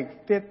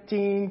like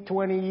 15,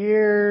 20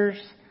 years.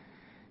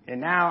 And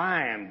now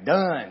I am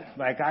done.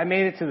 Like I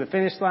made it to the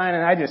finish line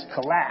and I just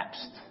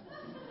collapsed.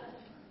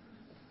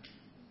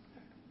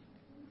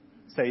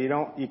 So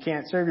you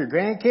can't serve your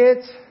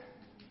grandkids?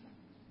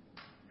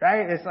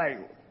 Right? It's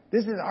like,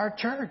 this is our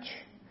church.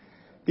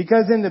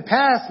 Because in the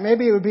past,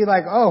 maybe it would be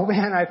like, oh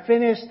man, I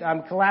finished,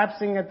 I'm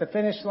collapsing at the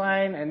finish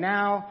line, and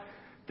now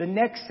the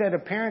next set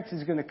of parents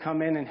is going to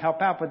come in and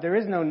help out, but there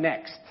is no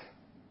next.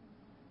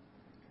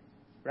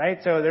 Right?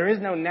 So there is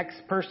no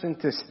next person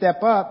to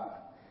step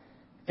up,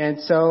 and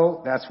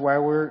so that's why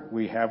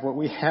we have what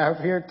we have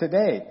here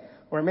today.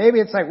 Or maybe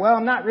it's like, well,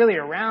 I'm not really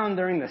around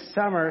during the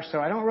summer, so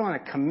I don't really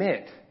want to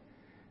commit.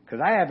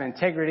 Because I have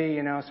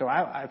integrity, so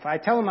if I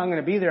tell them I'm going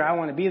to be there, I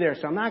want to be there.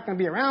 So I'm not going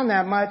to be around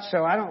that much,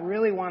 so I don't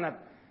really want to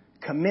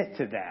commit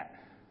to that.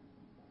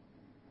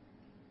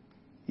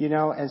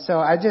 And so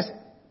I just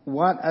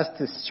want us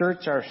to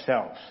search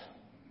ourselves.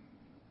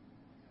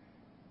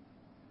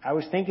 I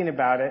was thinking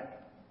about it.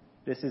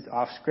 This is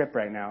off script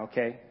right now,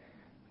 okay?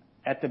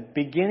 At the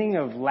beginning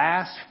of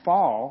last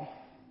fall,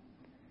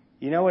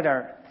 you know what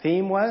our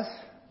theme was?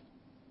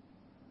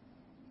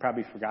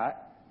 Probably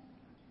forgot.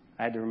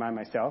 I had to remind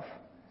myself.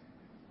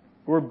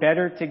 We're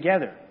better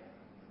together,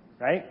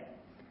 right?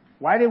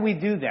 Why did we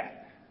do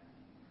that?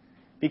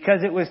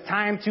 Because it was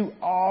time to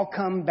all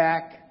come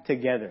back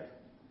together.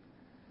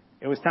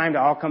 It was time to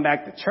all come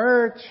back to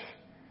church.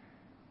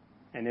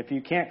 And if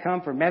you can't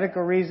come for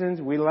medical reasons,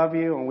 we love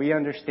you and we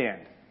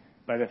understand.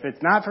 But if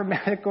it's not for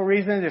medical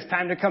reasons, it's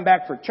time to come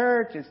back for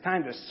church. It's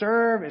time to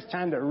serve. It's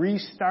time to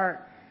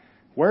restart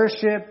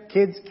worship,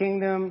 kids'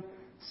 kingdom,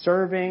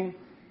 serving.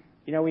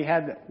 We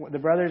had the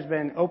brother's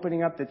been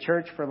opening up the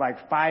church for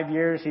like 5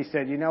 years. He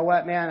said, you know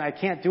what, man, I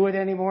can't do it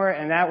anymore.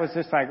 And that was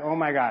just like, oh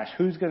my gosh,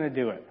 who's going to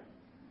do it?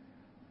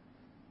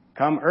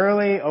 Come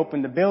early,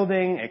 open the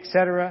building,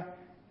 etc.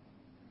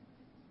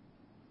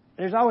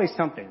 There's always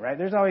something, right?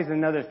 There's always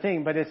another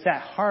thing, but it's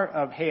that heart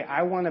of, hey,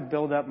 I want to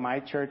build up my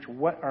church.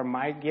 What are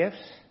my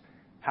gifts?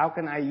 How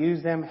can I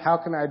use them? How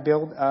can I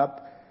build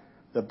up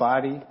the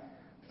body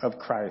of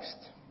Christ?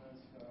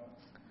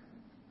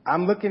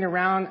 I'm looking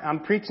around, I'm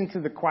preaching to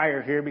the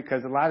choir here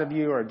because a lot of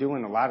you are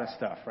doing a lot of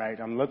stuff, right?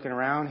 I'm looking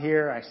around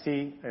here, I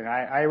see, and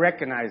I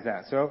recognize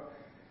that. So,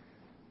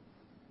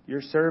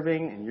 you're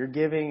serving, and you're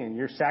giving, and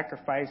you're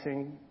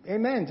sacrificing.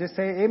 Amen. Just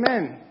say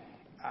amen.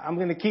 I'm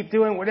going to keep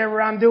doing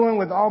whatever I'm doing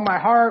with all my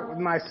heart, with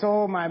my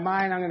soul, my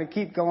mind. I'm going to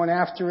keep going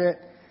after it.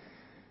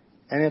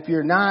 And if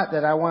you're not,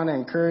 that I want to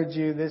encourage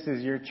you, this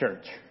is your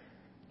church.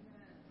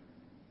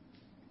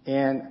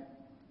 And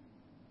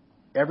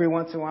every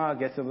once in a while it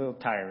gets a little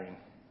tiring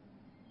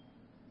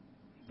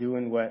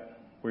doing what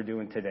we're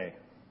doing today.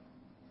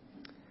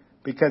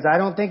 Because I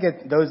don't think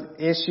those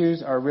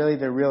issues are really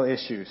the real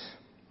issues.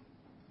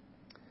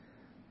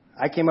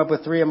 I came up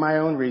with 3 of my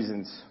own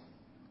reasons.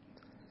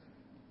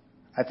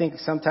 I think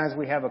sometimes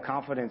we have a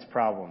confidence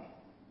problem.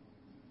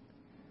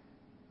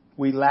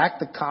 We lack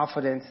the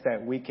confidence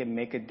that we can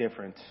make a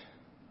difference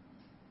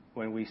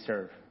when we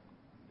serve.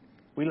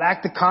 We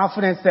lack the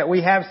confidence that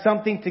we have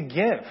something to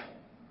give,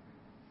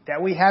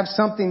 that we have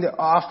something to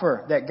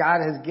offer, that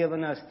God has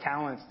given us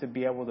talents to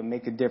be able to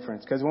make a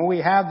difference. Because when we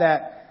have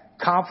that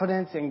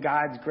confidence in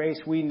God's grace,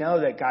 we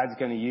know that God's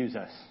going to use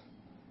us.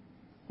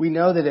 We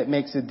know that it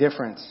makes a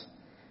difference.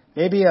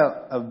 Maybe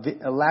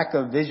a lack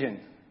of vision,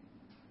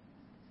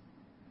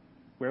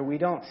 where we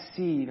don't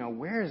see,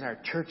 where is our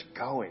church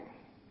going?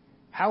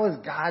 How is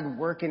God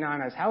working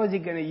on us? How is He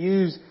going to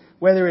use,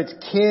 whether it's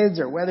kids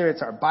or whether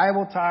it's our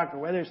Bible talk or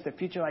whether it's the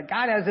future? Like,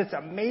 God has this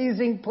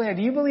amazing plan.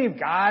 Do you believe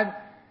God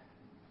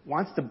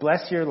wants to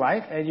bless your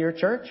life and your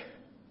church?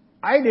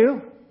 I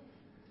do.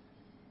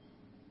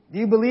 Do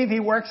you believe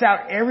He works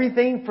out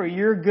everything for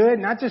your good?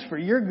 Not just for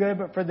your good,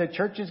 but for the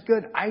church's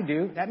good? I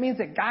do. That means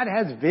that God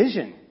has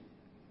vision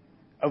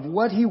of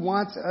what He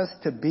wants us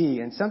to be.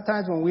 And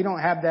sometimes when we don't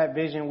have that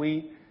vision,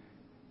 we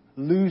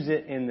lose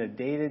it in the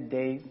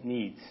day-to-day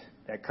needs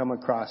that come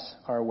across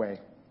our way.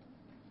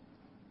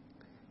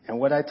 And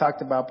what I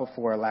talked about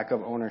before, lack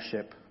of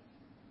ownership.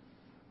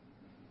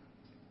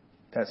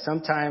 That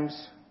sometimes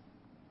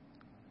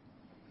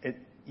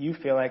you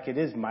feel like it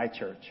is my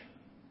church,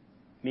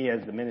 me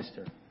as the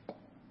minister,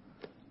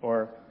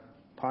 or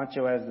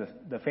Pancho as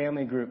the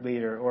family group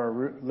leader,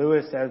 or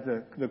Lewis as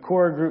the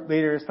core group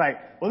leader. It's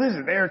like, well, this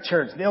is their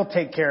church. They'll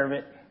take care of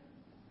it.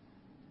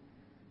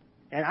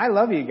 And I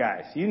love you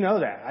guys. You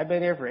know that. I've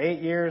been here for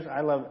 8 years.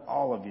 I love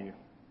all of you.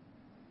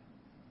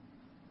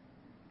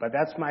 But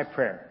that's my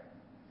prayer.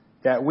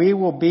 That we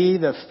will be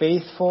the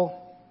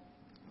faithful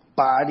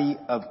body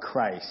of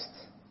Christ.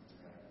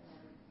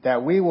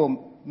 That we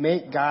will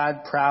make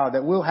God proud.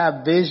 That we'll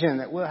have vision.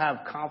 That we'll have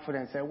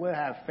confidence. That we'll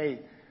have faith.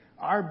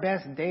 Our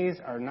best days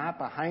are not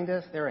behind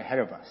us. They're ahead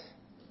of us.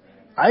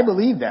 I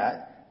believe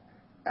that.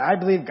 I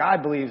believe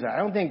God believes that. I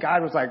don't think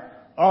God was like,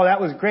 oh,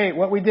 that was great.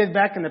 What we did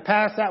back in the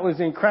past, that was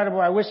incredible.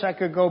 I wish I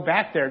could go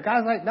back there.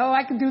 God's like, no,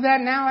 I can do that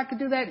now. I can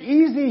do that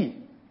easy.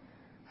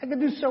 I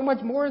can do so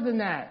much more than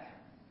that.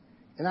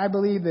 And I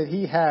believe that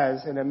He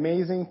has an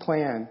amazing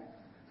plan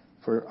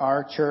for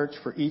our church,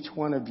 for each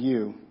one of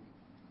you.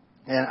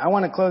 And I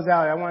want to close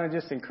out. I want to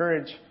just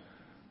encourage,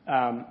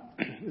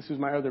 this is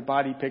my other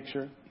body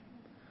picture.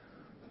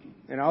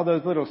 And all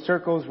those little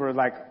circles were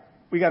like,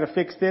 we got to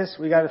fix this,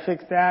 we got to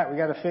fix that, we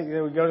got to fix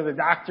it. We go to the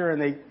doctor and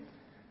they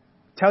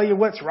tell you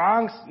what's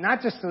wrong,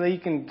 not just so that you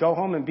can go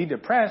home and be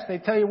depressed. They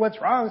tell you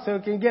what's wrong so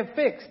it can get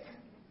fixed.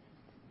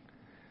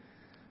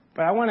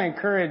 But I want to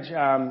encourage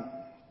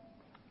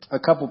a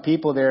couple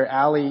people there,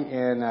 Allie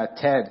and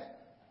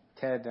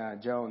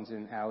Ted Jones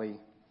and Allie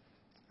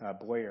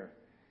Boyer.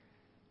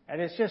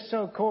 And it's just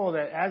so cool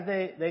that as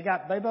they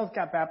both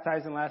got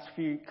baptized in the last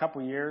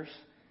couple years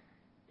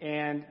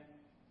and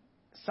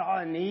saw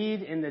a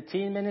need in the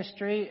teen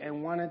ministry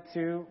and wanted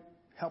to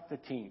help the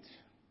teens.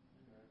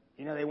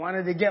 You know, they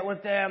wanted to get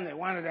with them. They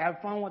wanted to have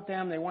fun with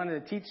them. They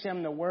wanted to teach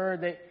them the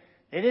word. They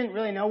didn't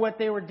really know what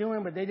they were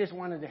doing, but they just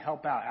wanted to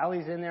help out.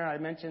 Allie's in there, I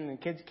mentioned, in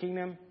Kids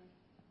Kingdom.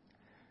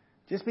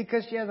 Just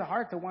because she has a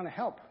heart to want to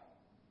help,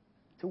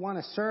 to want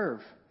to serve.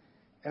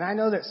 And I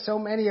know that so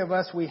many of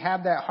us, we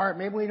have that heart.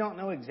 Maybe we don't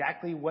know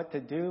exactly what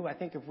to do. I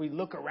think if we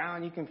look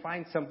around, you can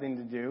find something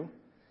to do.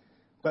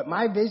 But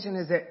my vision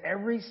is that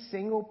every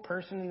single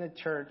person in the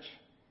church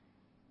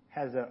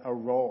has a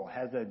role,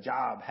 has a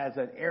job, has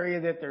an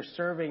area that they're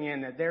serving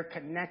in, that they're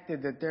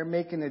connected, that they're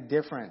making a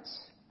difference.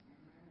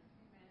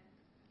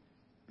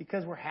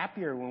 Because we're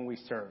happier when we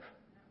serve.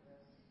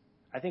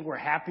 I think we're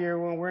happier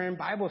when we're in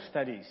Bible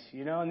studies,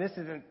 you know, and this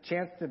is a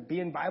chance to be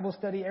in Bible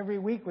study every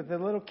week with a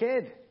little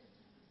kid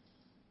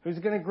who's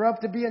going to grow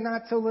up to be a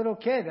not so little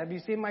kid. Have you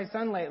seen my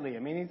son lately? I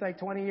mean, he's like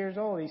 20 years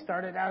old. He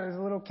started out as a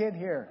little kid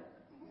here.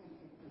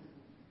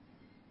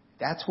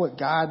 That's what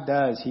God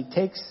does. He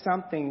takes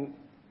something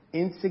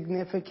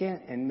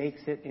insignificant and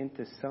makes it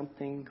into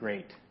something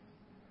great.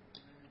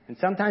 And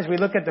sometimes we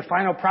look at the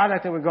final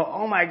product and we go,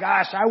 oh my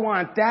gosh, I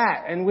want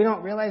that. And we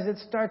don't realize it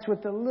starts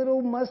with a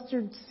little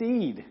mustard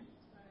seed.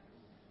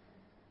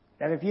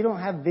 That if you don't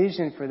have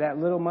vision for that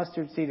little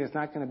mustard seed, it's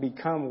not going to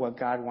become what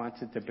God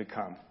wants it to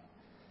become.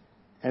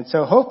 And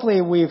so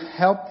hopefully we've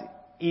helped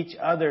each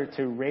other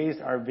to raise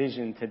our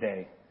vision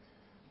today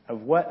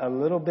of what a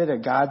little bit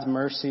of God's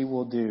mercy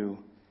will do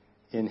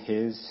in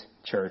His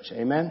church.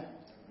 Amen?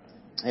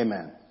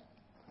 Amen.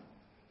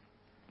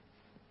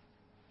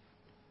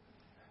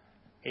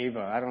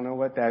 Ava, I don't know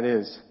what that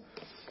is.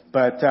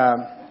 But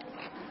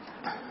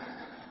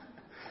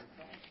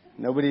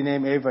nobody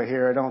named Ava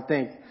here, I don't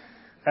think.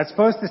 That's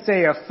supposed to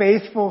say a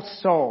faithful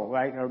soul,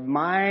 right? Our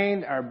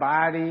mind, our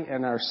body,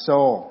 and our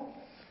soul.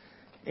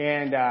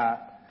 And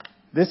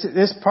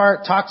this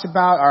part talks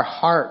about our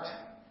heart.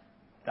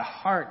 The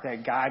heart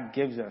that God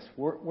gives us.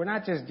 We're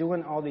not just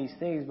doing all these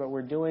things, but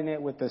we're doing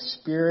it with the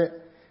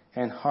spirit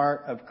and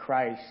heart of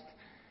Christ.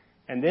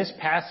 And this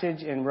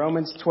passage in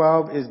Romans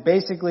 12 is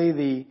basically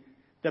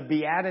the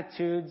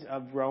Beatitudes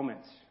of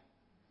Romans.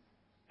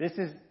 This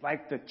is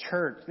like the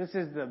church. This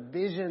is the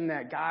vision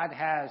that God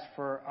has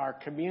for our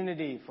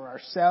community, for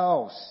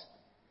ourselves.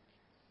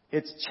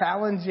 It's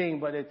challenging,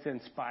 but it's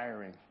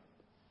inspiring.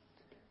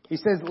 He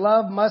says,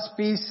 love must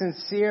be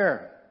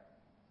sincere.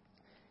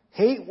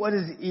 Hate what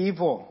is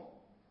evil.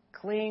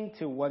 Cling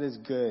to what is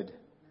good.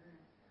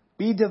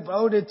 Be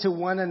devoted to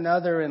one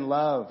another in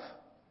love.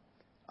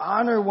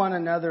 Honor one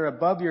another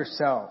above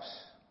yourselves.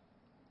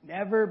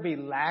 Never be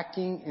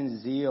lacking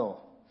in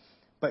zeal,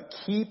 but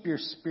keep your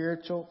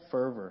spiritual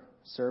fervor,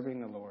 serving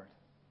the Lord.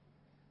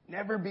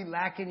 Never be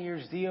lacking your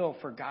zeal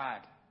for God,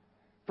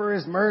 for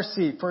His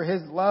mercy, for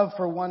His love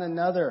for one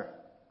another.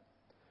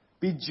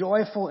 Be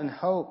joyful in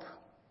hope,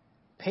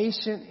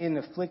 patient in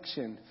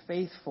affliction,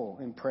 faithful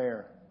in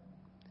prayer.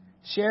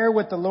 Share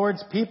with the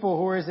Lord's people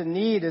who are in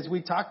need, as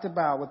we talked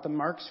about with the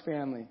Marks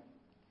family.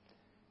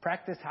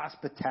 Practice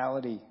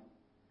hospitality.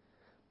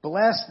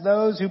 Bless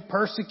those who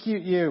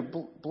persecute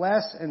you.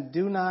 Bless and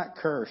do not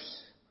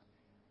curse.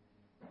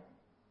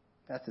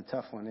 That's a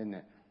tough one, isn't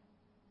it?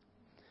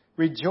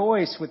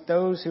 Rejoice with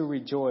those who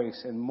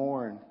rejoice and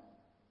mourn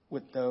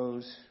with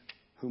those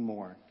who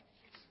mourn.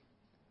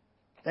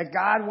 That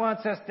God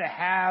wants us to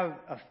have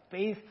a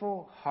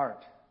faithful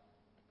heart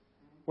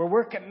where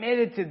we're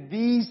committed to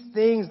these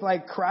things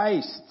like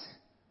Christ.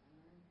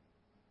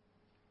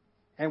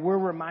 And we're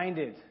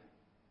reminded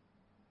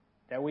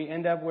that we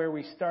end up where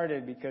we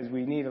started because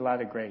we need a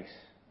lot of grace.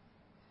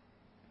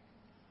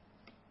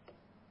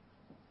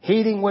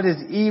 Hating what is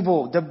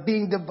evil,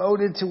 being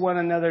devoted to one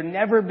another,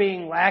 never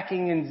being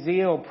lacking in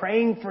zeal,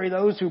 praying for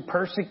those who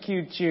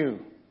persecute you,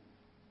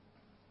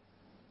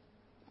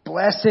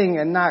 blessing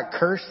and not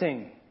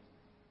cursing,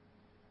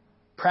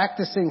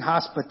 practicing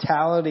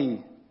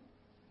hospitality.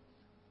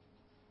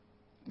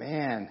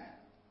 Man,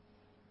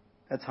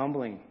 that's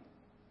humbling.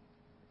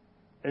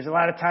 There's a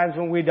lot of times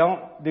when we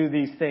don't do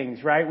these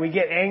things, right? We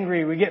get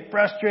angry, we get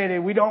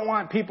frustrated, we don't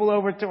want people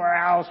over to our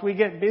house, we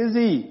get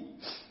busy.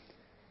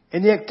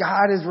 And yet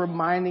God is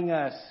reminding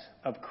us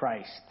of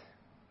Christ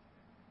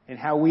and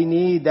how we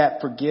need that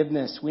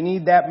forgiveness. We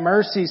need that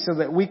mercy so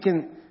that we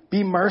can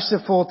be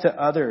merciful to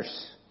others,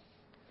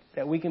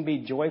 that we can be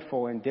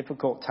joyful in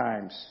difficult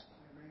times.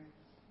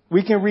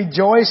 We can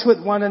rejoice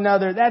with one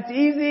another. That's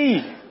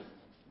easy.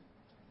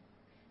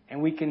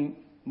 and we can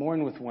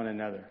mourn with one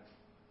another.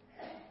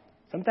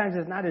 Sometimes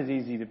it's not as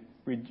easy to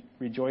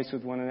rejoice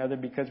with one another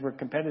because we're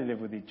competitive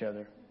with each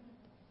other.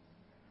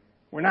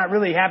 We're not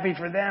really happy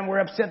for them. We're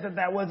upset that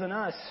that wasn't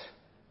us.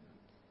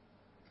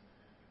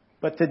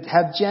 But to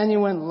have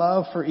genuine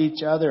love for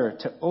each other,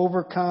 to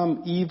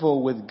overcome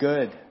evil with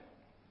good.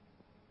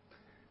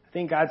 I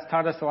think God's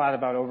taught us a lot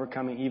about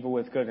overcoming evil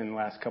with good in the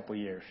last couple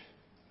of years.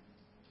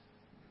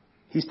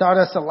 He's taught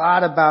us a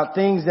lot about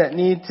things that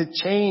need to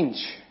change.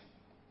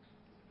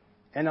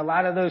 And a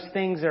lot of those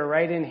things are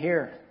right in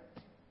here.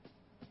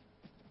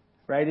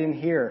 Right in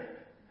here.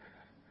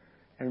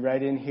 And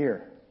right in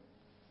here.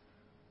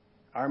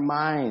 Our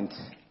mind,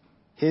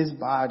 His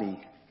body,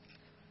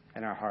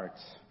 and our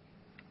hearts.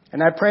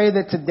 And I pray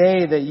that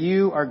today that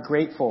you are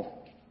grateful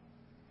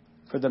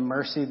for the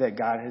mercy that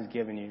God has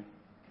given you.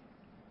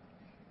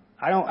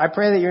 I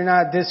pray that you're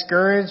not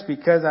discouraged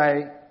because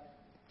I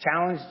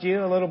challenged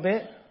you a little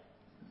bit.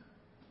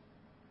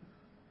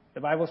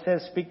 The Bible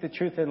says, speak the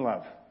truth in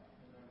love.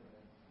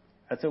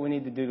 That's what we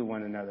need to do to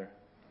one another.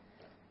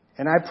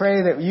 And I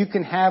pray that you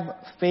can have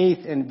faith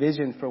and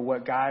vision for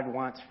what God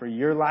wants for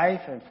your life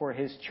and for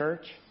His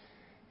church.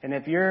 And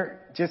if you're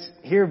just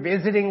here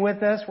visiting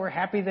with us, we're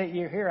happy that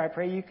you're here. I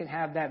pray you can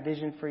have that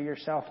vision for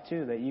yourself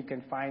too, that you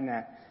can find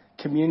that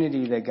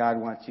community that God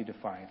wants you to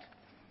find.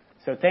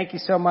 So thank you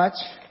so much.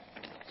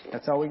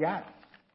 That's all we got.